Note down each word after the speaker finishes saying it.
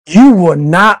You will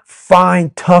not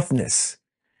find toughness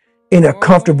in a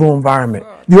comfortable environment.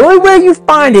 The only way you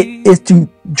find it is to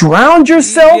drown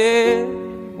yourself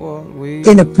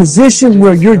in a position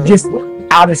where you're just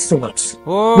out of sorts,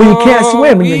 where you can't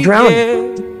swim and you're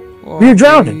drowning. You're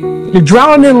drowning. You're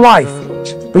drowning in life.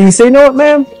 But you say, you know what,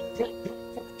 man?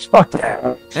 Fuck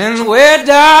that. And where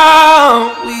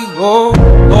down we go,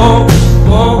 oh,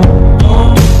 oh,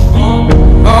 oh, oh,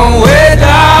 oh, where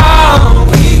down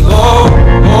we go, oh,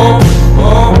 oh,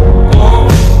 oh,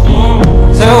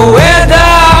 oh, so where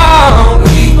down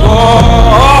we go,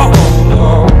 oh,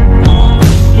 oh,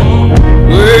 oh,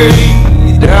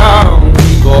 way down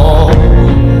we go.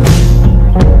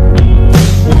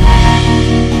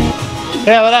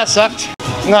 Yeah, well that sucked.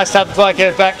 Nice to have the bike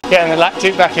back, getting the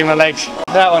lactate back in my legs.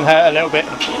 That one hurt a little bit.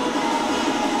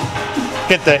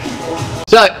 Good though.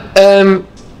 So,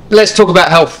 let's talk about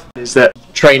health. Is that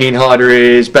training harder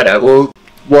is better? Well,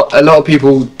 what a lot of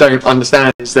people don't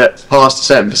understand is that past a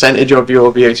certain percentage of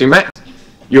your VO2 max,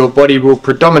 your body will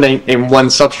predominate in one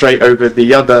substrate over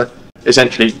the other,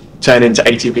 essentially turn into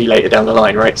ATP later down the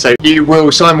line, right? So you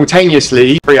will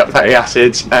simultaneously free up fatty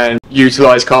acids and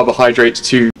utilize carbohydrates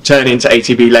to turn into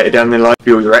ATP later down the line,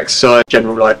 fuel your exercise,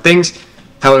 general life things.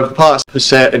 However, past a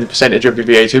certain percentage of your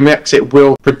VO2 max, it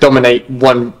will predominate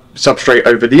one substrate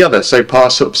over the other. So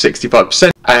past sort of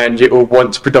 65%, and it will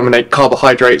want to predominate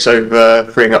carbohydrates over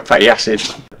freeing up fatty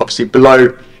acids. Obviously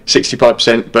below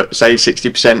 65%, but say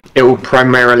 60%, it will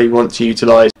primarily want to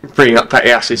utilize freeing up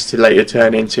fatty acids to later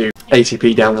turn into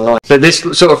ATP down the line. So this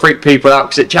sort of freaks people out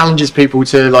because it challenges people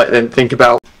to like then think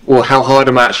about, well, how hard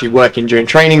am I actually working during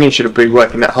training, and should I be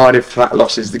working that hard if fat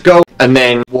loss is the goal? And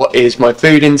then what is my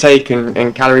food intake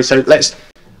and calories? So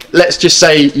let's just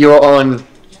say you're on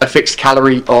a fixed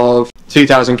calorie of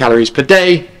 2,000 calories per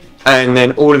day, and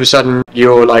then all of a sudden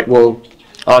you're like, well,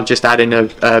 I'll just add in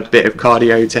a bit of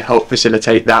cardio to help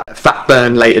facilitate that fat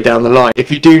burn later down the line. If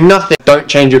you do nothing, don't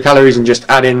change your calories and just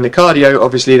add in the cardio,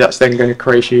 obviously that's then going to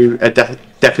create you a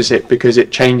deficit, because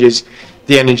it changes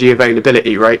the energy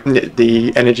availability, right?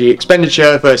 The energy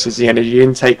expenditure versus the energy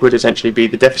intake would essentially be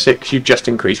the deficit, because you've just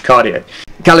increased cardio.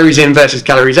 Calories in versus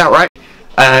calories out, right?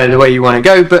 The way you want to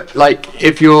go. But like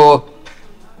if you're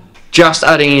just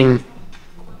adding in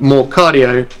more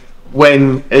cardio,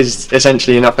 when is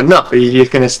essentially enough, you're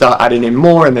going to start adding in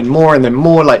more and then more and then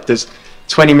more. Like does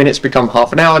 20 minutes become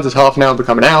half an hour, does half an hour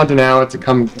become an hour to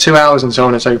become 2 hours, and so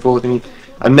on and so forth, and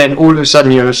then all of a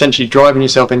sudden you're essentially driving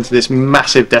yourself into this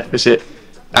massive deficit,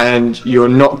 and you're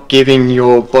not giving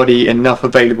your body enough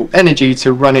available energy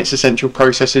to run its essential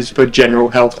processes for general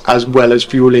health, as well as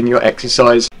fueling your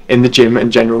exercise in the gym and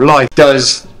general life.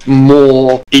 Does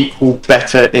more equal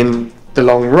better in the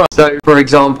long run? So for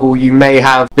example, you may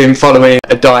have been following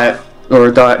a diet or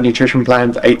a diet nutrition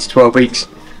plan for 8 to 12 weeks,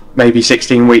 maybe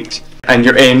 16 weeks, and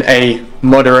you're in a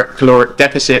moderate caloric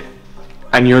deficit,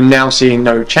 and you're now seeing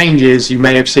no changes. You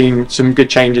may have seen some good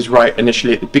changes right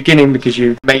initially at the beginning because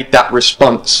you made that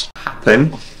response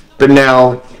happen, but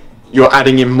now you're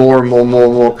adding in more and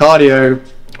more cardio,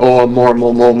 or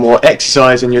more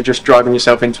exercise, and you're just driving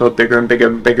yourself into a bigger and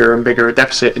bigger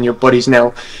deficit, and your body's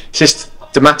now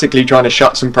systematically trying to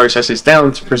shut some processes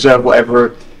down to preserve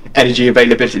whatever energy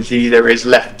availability there is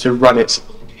left to run its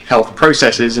health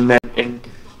processes, and then in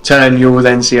turn you will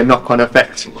then see a knock-on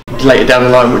effect later down the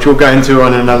line, which we'll go into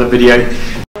on another video.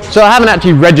 So I haven't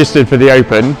actually registered for the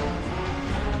Open,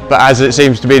 but as it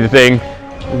seems to be the thing,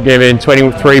 I'm giving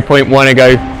 23.1 a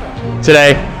go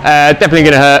today. Definitely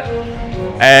going to hurt.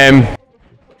 I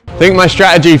think my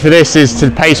strategy for this is to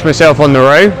pace myself on the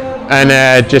row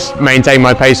and just maintain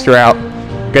my pace throughout.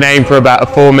 Going to aim for about a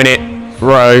 4-minute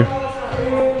row,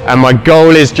 and my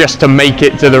goal is just to make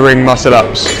it to the ring muscle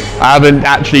ups. I haven't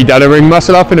actually done a ring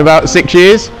muscle up in about 6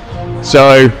 years,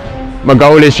 so my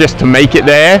goal is just to make it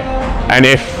there, and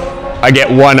if I get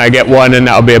one, I get one, and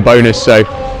that'll be a bonus. So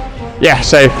yeah,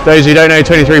 so for those who don't know,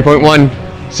 23.1,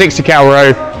 60 cal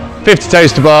row, 50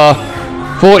 toes to bar,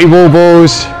 40 wall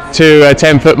balls to a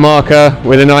 10-foot marker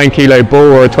with a 9-kilo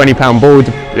ball or a 20-pound ball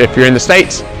if you're in the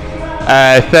States.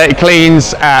 30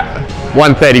 cleans at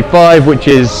 135, which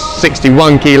is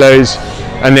 61 kilos,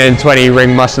 and then 20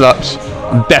 ring muscle ups.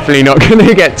 I'm definitely not going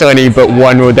to get 20, but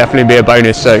one will definitely be a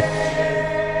bonus. So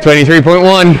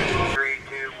 23.1. 3,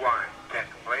 2, 1,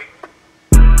 complete.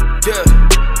 Yeah.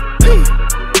 Hey.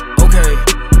 Okay.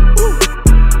 Ooh.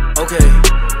 Okay.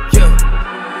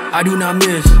 Yeah. I do not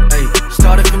miss. Hey.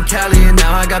 Started from Cali and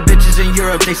now I got bitches in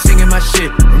Europe, they singing my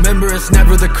shit. Remember, it's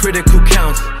never the critic who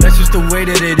counts, that's just the way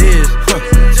that it is.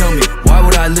 Tell me, why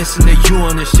would I listen to you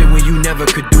on this shit when you never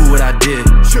could do what I did?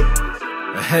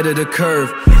 Ahead of the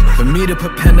curve, For me to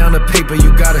put pen down to paper,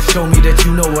 you gotta show me that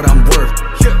you know what I'm worth.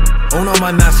 Own all my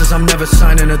masters, I'm never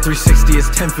signing a 360, it's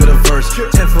 10 for the verse,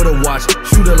 10 for the watch,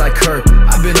 shooter like her.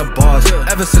 I've been a boss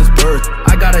ever since birth.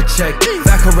 I got a check,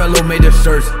 Vaccarello made the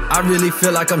shirts. I really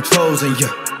feel like I'm chosen,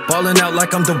 yeah. Ballin' out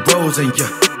like I'm DeRozan,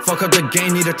 yeah. Fuck up the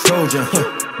game, need a Trojan,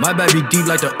 My bad be deep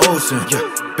like the ocean, yeah.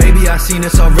 Baby, I seen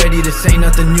this already, this ain't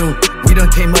nothing new. We done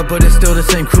came up, but it's still the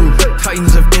same crew.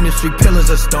 Titans of industry, pillars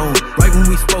of stone. Right when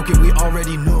we spoke it, we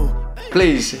already knew.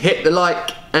 Please hit the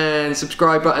like and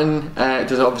subscribe button.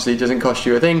 It obviously doesn't cost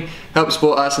you a thing. Helps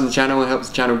support us on the channel, helps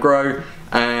the channel grow,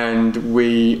 and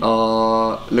we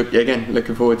are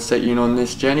looking forward to taking you on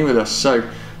this journey with us. So,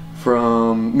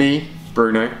 from me,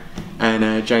 Bruno,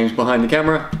 and James behind the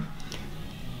camera,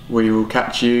 we will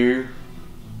catch you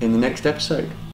in the next episode.